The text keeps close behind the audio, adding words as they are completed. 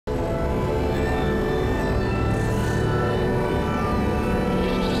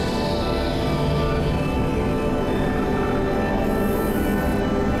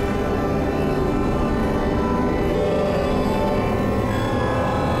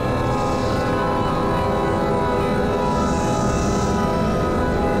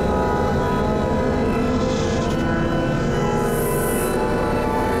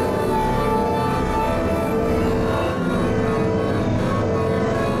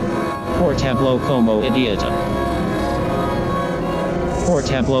Por tableau como idiota. Por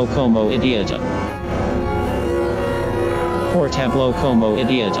tableau como idiota. Por tableau como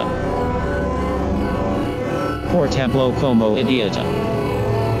idiota. Por tableau como idiota.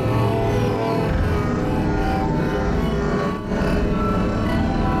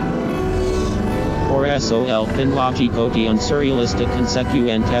 Por eso el fin lógico de un surrealista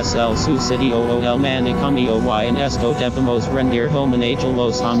consecuentes el suicidio o el manicomio y en esto debemos rendir homenaje a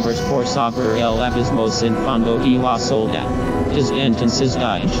los hombres por saber el abismo sin fondo de la soledad. Es entonces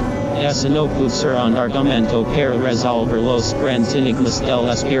es no puede ser un argumento para resolver los grandes enigmas del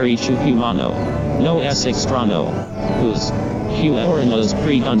espíritu humano. No es extraño, pues, que ahora nos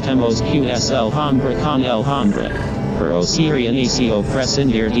preguntemos que es el hombre con el hombre. Pero sería inicio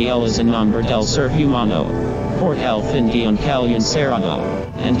prescindir de él en nombre del ser humano. Por el fin de un calio encerrado,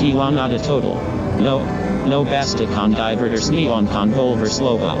 en de la nada total. No basta con divertirse ni con volverse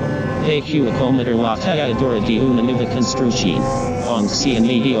loco. Hay que acometer la talladura de una nueva construcción, aunque en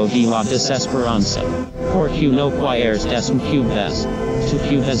medio de la desesperanza. Porque no puedes descubres. Tu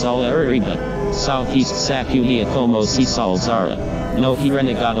cubes a la arriba. Southeast sacudia como si salzara. No he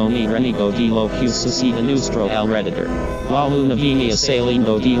renegado ni renego de lo que sucede nuestro alrededor. La luna viene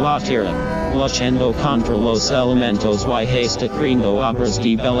saliendo de la tierra, luchando contra los elementos y está creando obras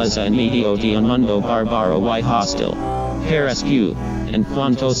de belleza en medio de un mundo bárbaro y hostil. Perescu, en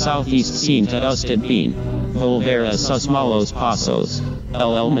cuanto Southeast sienta usted bien, volver a sus malos pasos.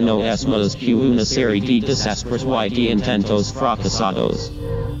 El elmo no es más que una serie de desesperos y de intentos fracasados.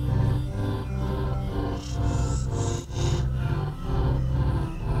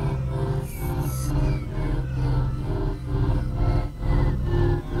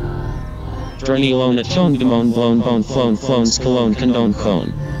 Drenilona tone demon blown bone flown flown scalone condone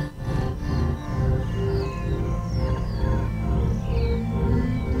cone.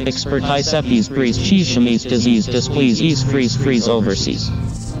 Expertise epis breeze cheese chemise disease displease ease freeze overseas.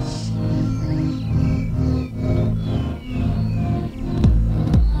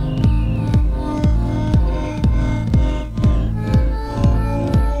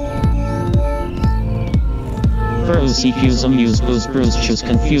 See fuse amuse booze bruise choose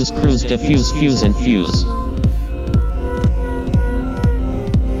confuse cruise diffuse fuse and fuse.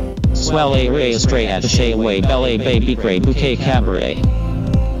 Swell a ray stray attache away ballet baby grey bouquet cabaret.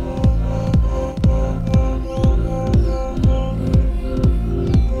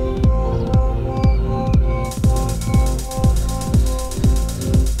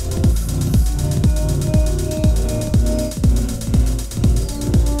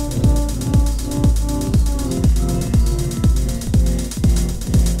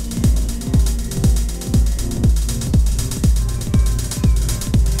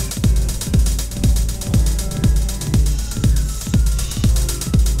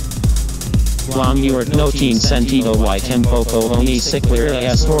 No tiene sentido y tampoco ni siquiera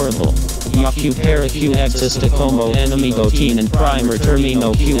es horrible. Ya que para que exista como enemigo tienen primer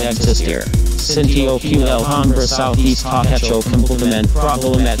término que existir. Sentio que el hombre Southeast ha hecho completamente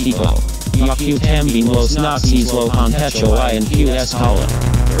problemático. Ya que también los nazis lo han hecho en que escala.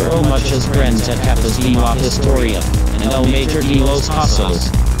 Pero muchas grandes etapas de la historia, en el mayor de los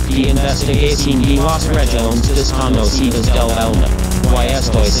casos, de investigación de las regiones desconocidas del alma. Y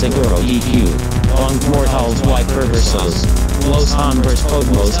estoy seguro de que mortals y perversos, los hombres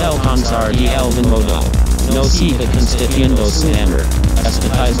podemos alcanzar de algún modo. No siga constituyendo su amor.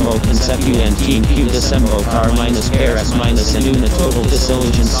 Estatismo consecuente en que desembocar menos peras menos en una total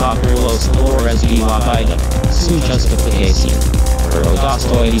desilusión sobre los valores de la vida. Su justificación. Pero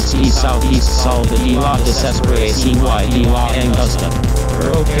Dostoyevsky Southeast salva de la desesperación y de la angustia.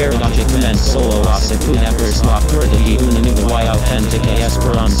 Pero paradójicamente solo hace puede verse la puerta de una nueva y auténtica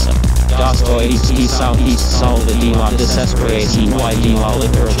esperanza. Dostoyevsky Southeast salva de la desesperación y de la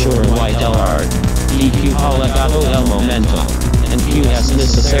literatura y del arte. Y que ha llegado el momento en que es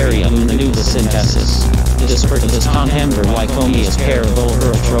necesaria una nueva síntesis. Despertadas con hambre y comidas para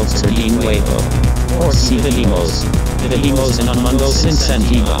volver a trocer de nuevo. Por si vivimos en un mundo sin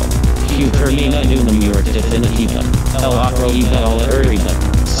sentido, que termina en una muerte definitiva. El otro iba a la arriba,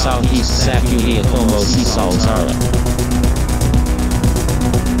 Southeast sacudia como si salzara.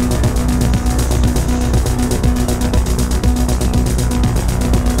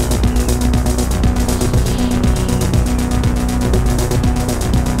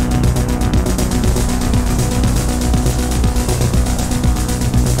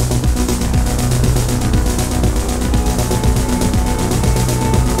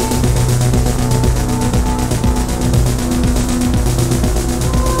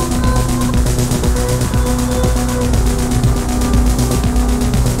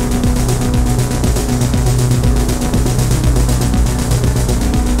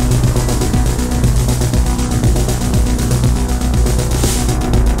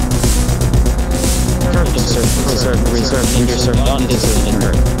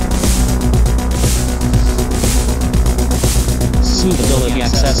 HostError. Suitability,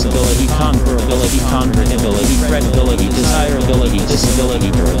 accessibility, comparability, convertibility, credibility, desirability,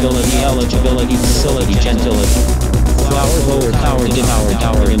 disability, durability, eligibility, facility, gentility. Flower, lower, power, devour,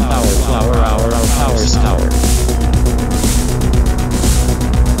 dower, empower, flower, hour, powers, power.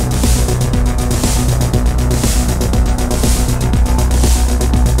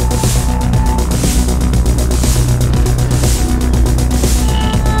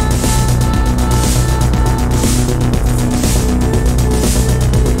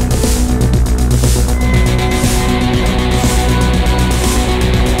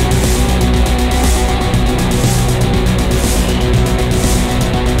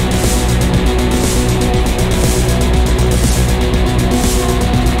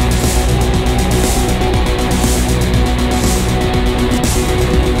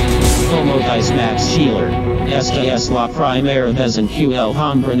 Max Sheeler, STS La Primera vez en QL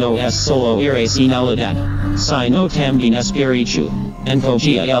Hombre no es solo irracionalidad, sino también espíritu,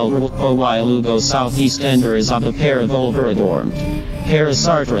 encogia el grupo y luego Southeast Enders a la para volver adormed. Para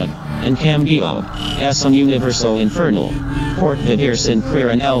Sartre, en cambio, es un universo infernal, por vivir sin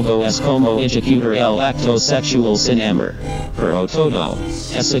creer en algo es como ejecutar el acto sexual sin amor. Pero todo,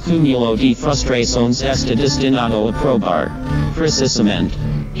 ese cúmulo de frustraciones está destinado a probar, precisamente.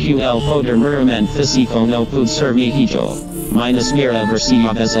 QL poder meramente físico no puede ser mihijo, minus mira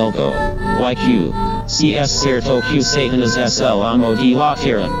versiones algo, YQ, si es cierto que Satanas es el amo de la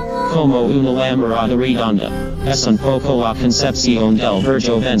tierra, como una lamarada redonda, es un poco la concepción del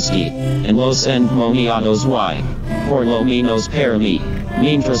Verjovenski, en los endemoniados y, por lo menos para mí,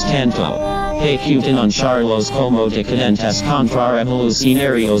 mientras tanto, ejecutan charlos como decadentes contra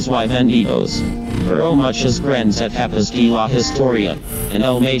revolucionarios y vendidos. Pero muchas grandes etapas de la historia, en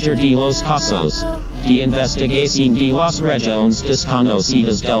el mayor de los casos, de investigación de las regiones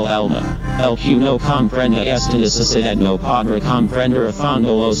desconocidas del alma, el que no comprende esta necesidad no podrá comprender a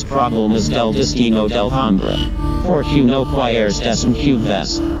fondo los problemas del destino del hombre. Porque no quieres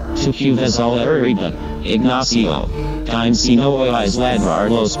desencuves, tu cuves a la arriba, Ignacio, dime si no oís ladrar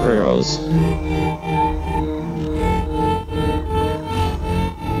los perros.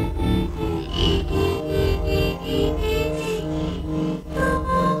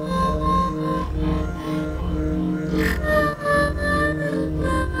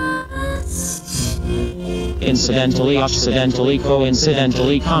 Incidentally, accidentally,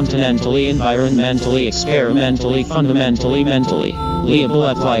 coincidentally, continentally, environmentally, experimentally, fundamentally, mentally, liable,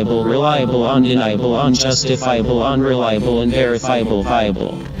 applicable, reliable, undeniable, unjustifiable, unreliable, unverifiable,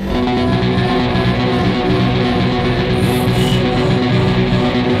 viable.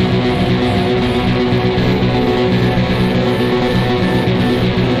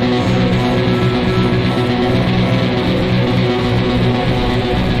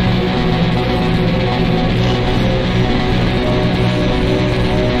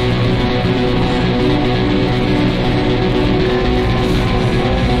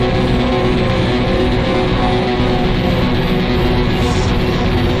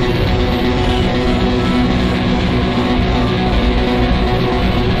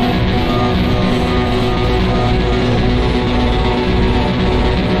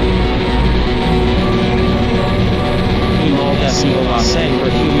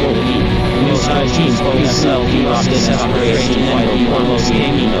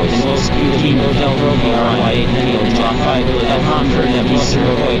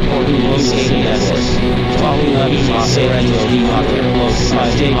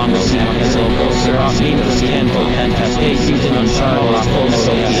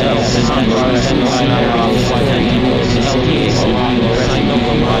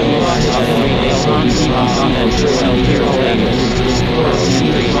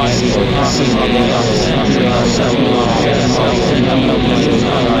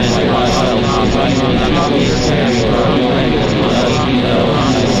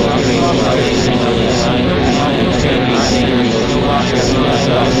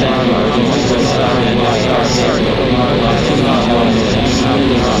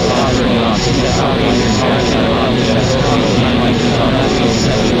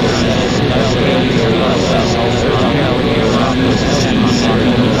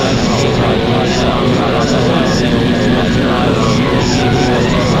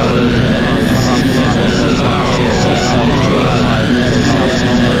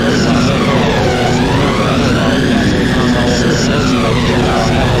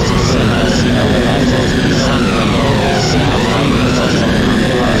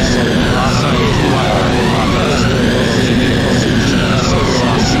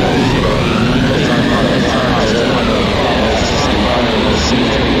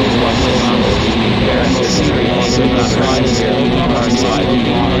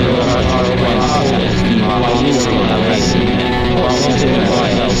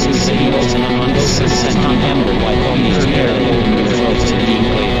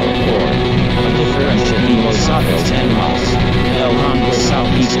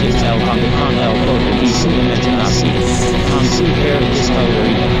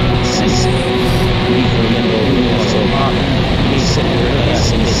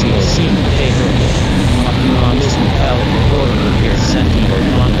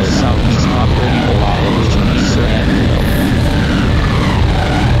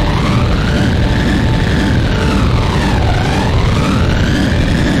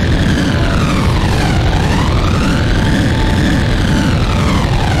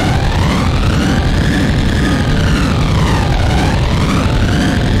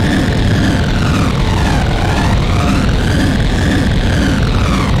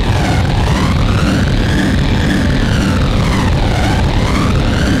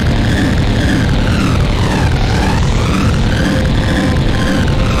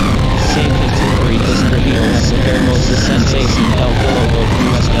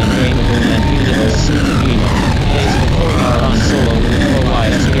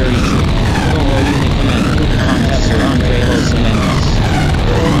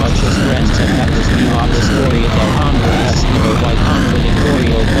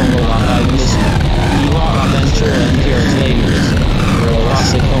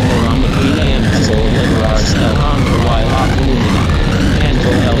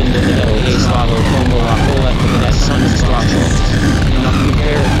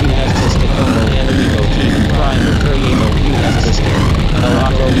 existir. El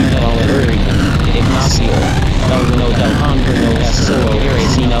otro nivel Erika. Ignacio. El uno del hombre no es solo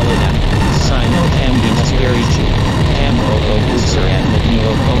eres inelidad. Sino también espiritu. Tampoco user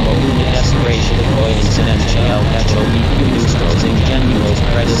admitido como una desgracia coincidencia el hecho de que nuestros ingenuos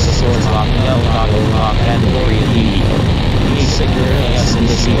predecesores la dado la categoría de y seguir es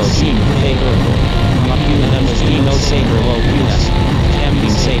indicio sin favorable. La tenemos de no saber lo que es.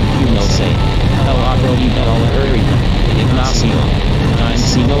 También sé que no sé. El otro nivel Erika. Ignacio.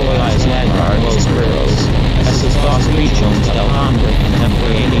 Si no es negar los perros. Esos dos regions del hombre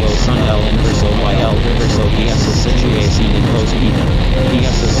contemporáneo son el inverso y el reverso de esa situación en post-vida. De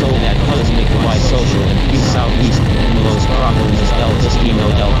esa soledad cósmica y social en que southeast los problemas del destino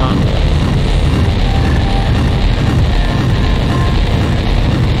del hombre.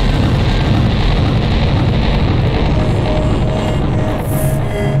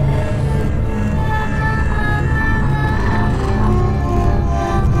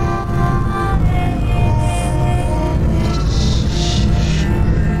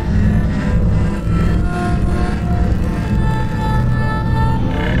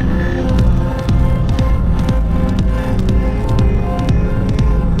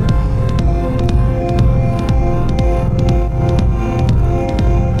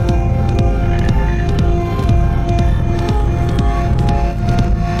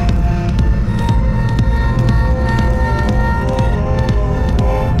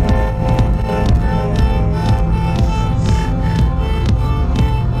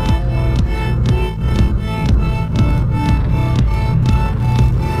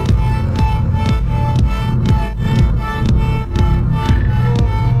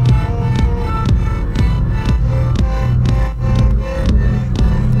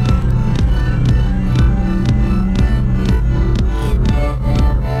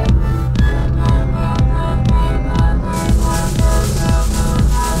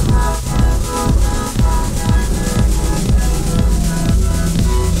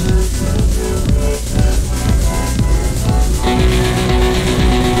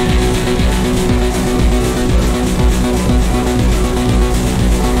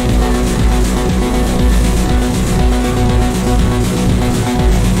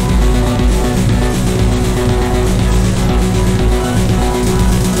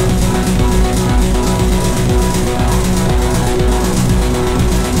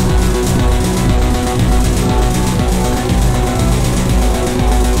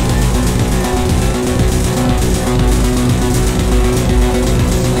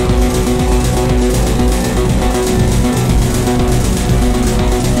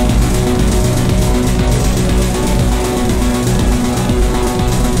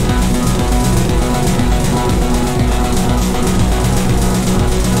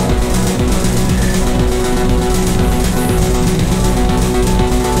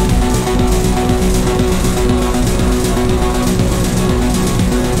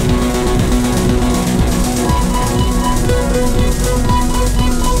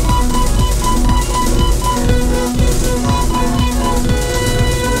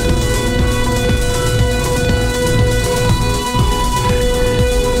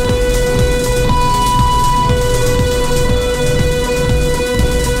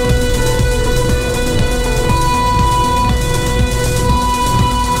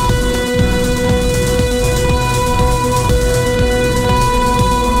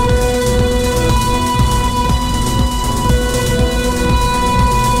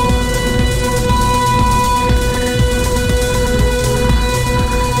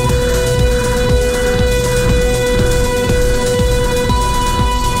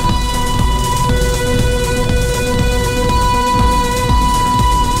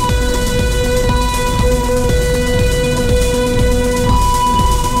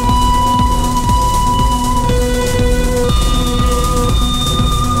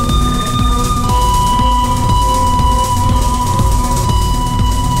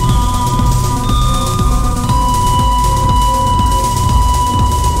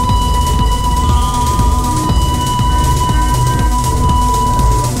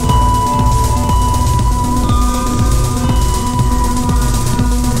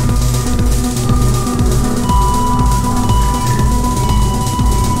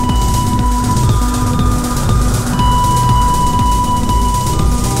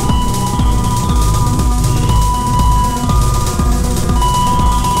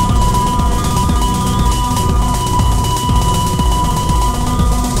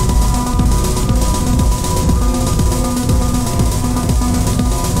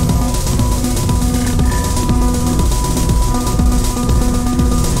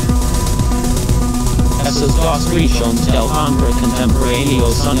 Dieses dos regiones del hombre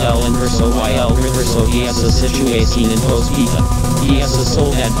contemporáneo son el inverso y el reverso de esa situación en vida. Y esa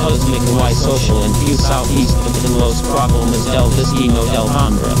soledad cósmica y social en few southeast en los problemas del destino del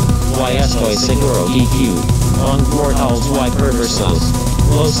hombre. Y estoy seguro de que mortals y perversos.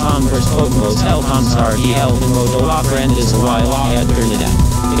 Los hombres podemos alcanzar y el modo aprendiz y la eternidad.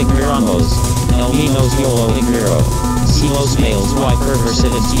 Ignoramos. El menos yo lo ignoro. Si los males y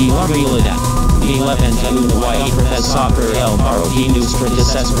perversidades de la realidad. Me levanta una y profesor el barro de nuestra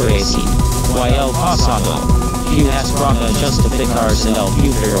desesperación. Y el pasado. Que es para justificarse en el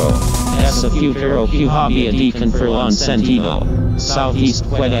futuro. Ese futuro que había de confer un sentido. Southeast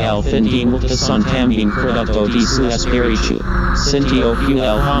puede el fin de mutación también producto de su espíritu. Sintió que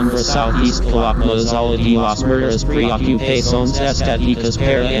el hombre Southeast colapnos a la de las verdaderas preocupaciones estéticas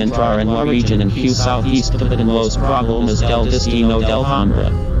para entrar en la región en que Southeast en los problemas del destino del hombre.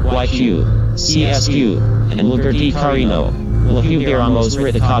 YQ, CSQ, en lugar de cariño, lo hubiéramos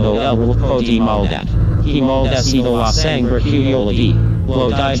radicado el grupo de maldad. Y maldecido la sangre que yo le di. Lo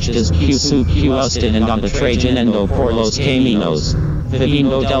digestes que su que usted en trayendo por los caminos.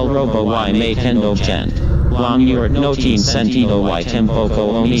 Viviendo del robo y matando gente. La muerte no tiene sentido y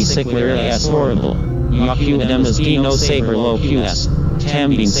tampoco ni siquiera es horrible. Ya que además de no saber lo que es,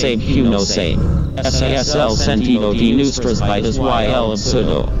 también sabe que no sabe. Ese es el sentido de nuestras vidas y el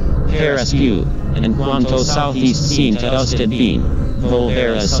absurdo. Pero que, en cuanto Southeast sienta usted bien,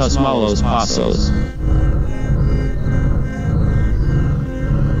 volver a sus malos pasos.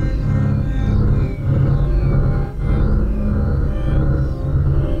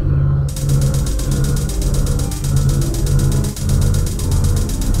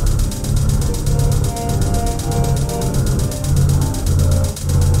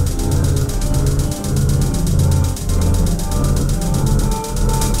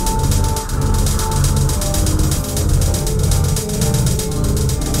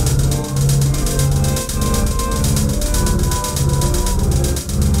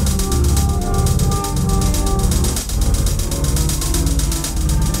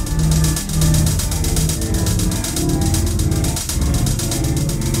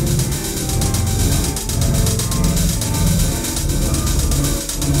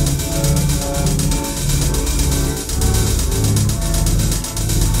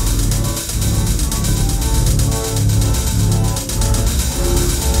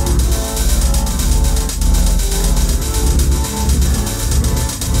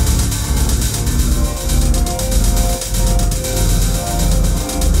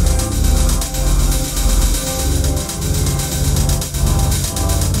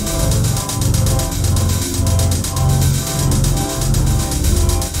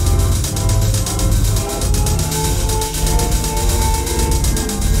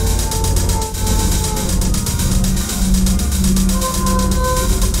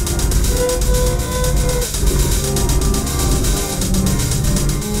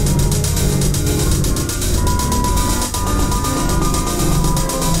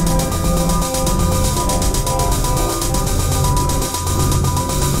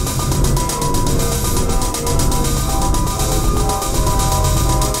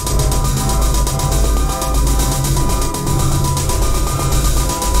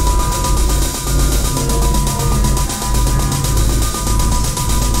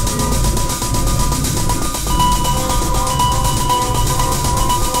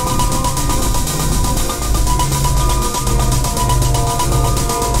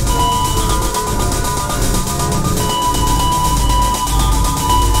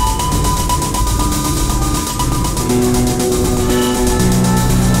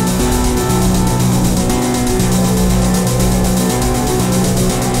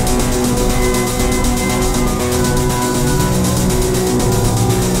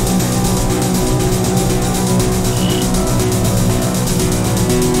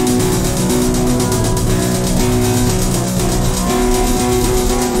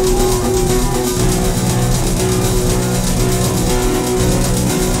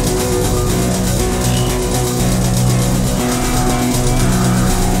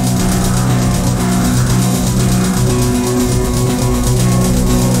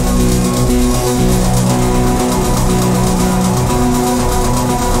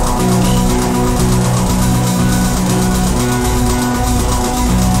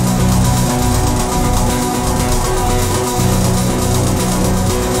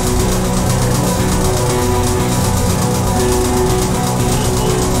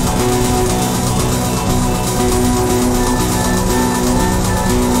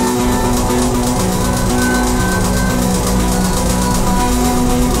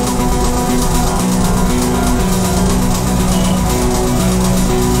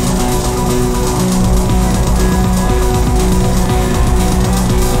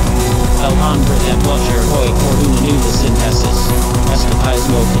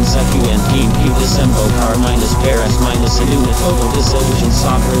 concepuen q decembo car minus peres minus anuna total disillusion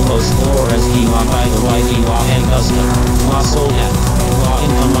soccer los flores y la vida y la angusta la soldat la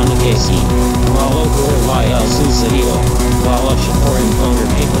incomunicasi la locor y el sucedido la lucha por imponer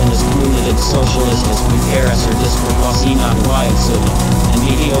peopleness comunidad socialistas prepares or disproporcina y exuda en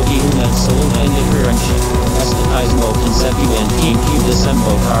medio de una absoluta indiferencia estatismo concepuen q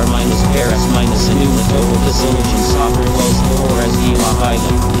decembo car minus peres minus anuna total disillusion soccer los flores y la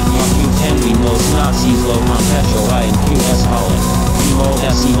vida los Nazis lo contecho y en QS Holland. Lo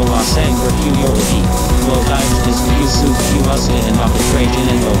decido la sangre Q-Unity. Lo dijiste Q-Sub Q-Usta en arbitration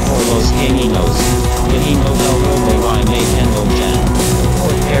en lo por los caminos. Venino del robo y mayendo gen.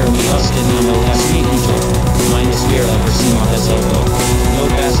 Por permi usted no es mito. Minus mira versino es algo. No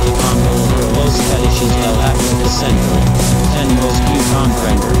basta con volver los fetishes del acto centro. Ten los Q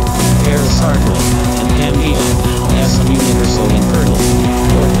comprender. Perisardo. En cambio. Es un universo infernal.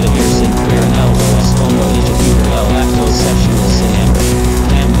 Por figures in queer and elbow es como educator el acto sexual sin hambre.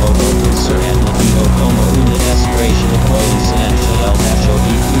 Tampoco ser etnico como una desperation of coincidencia el hecho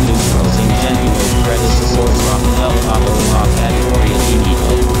de neutros ingenuos predecesores rock el papo la categoria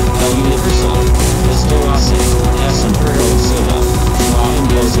químico. El universo. Esto hace. Es un perro soda. La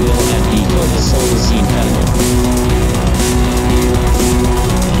imposibilidad de todo solo sin género.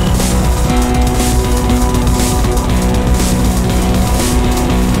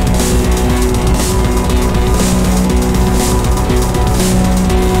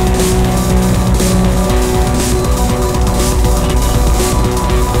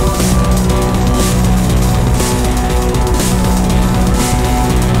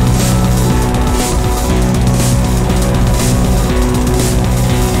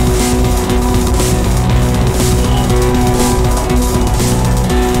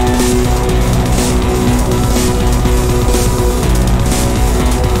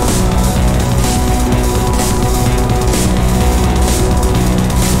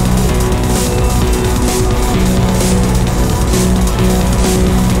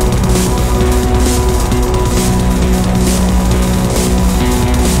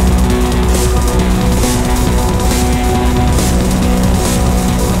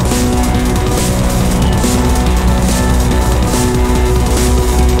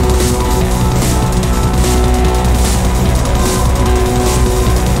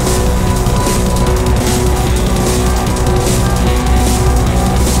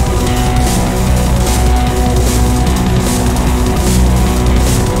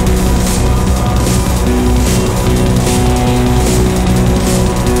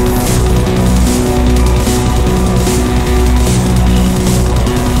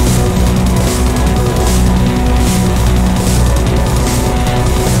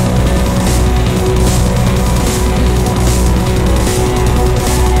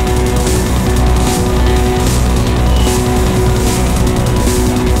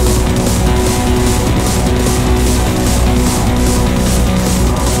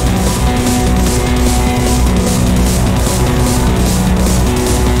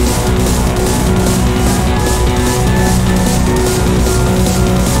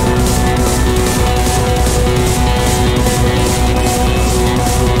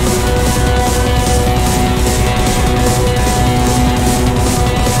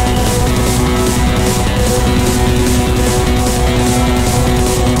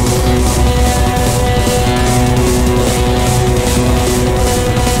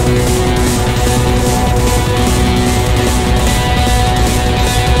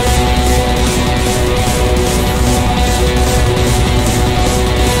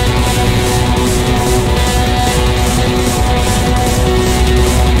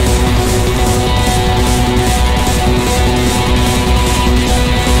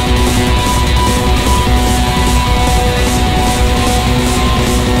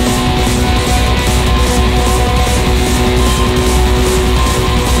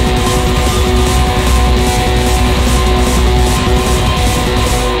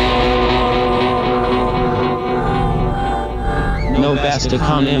 basta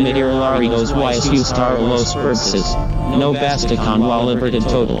con emitir largos y asustar los purposes. No basta con la libertad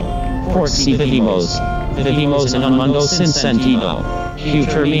total. Por si vivimos en un mundo sin sentido, que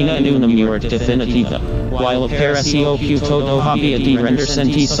termina en una muerte definitiva, while apareció que todo había de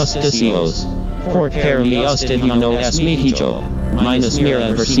renderse susticios. Porque mi usted no es mi hijo, minus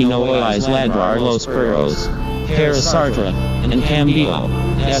mira versino ois ladrar los perros. Para Sartre, en cambio,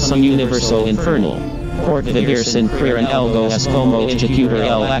 es un universo infernal. Por vivir sin creer en algo es como ejecutar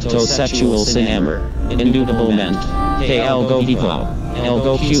el acto sexual sin amor, indudablemente, que algo vivo.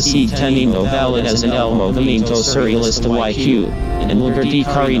 Elgo QC tenino valid as an el movimento surrealista YQ, and lugar di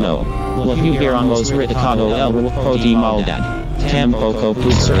carino, la hubieramos ritacado el rupo di maldad. Tampoco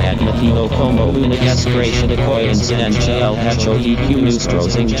puser admitido como una desgracia de coincidencia el hecho de que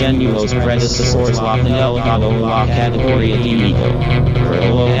nuestros ingenuos predecesores la penelgado la categoría de mito.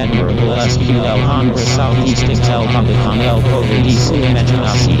 Pero lo admirable es que el hombre southeastal cuenta con el poder de su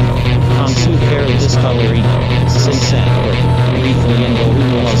imaginación, con su cara descolorido, sin sentir, refluyendo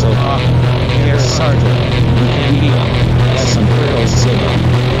un oso bajo, cara sarto, un cambio, es un perro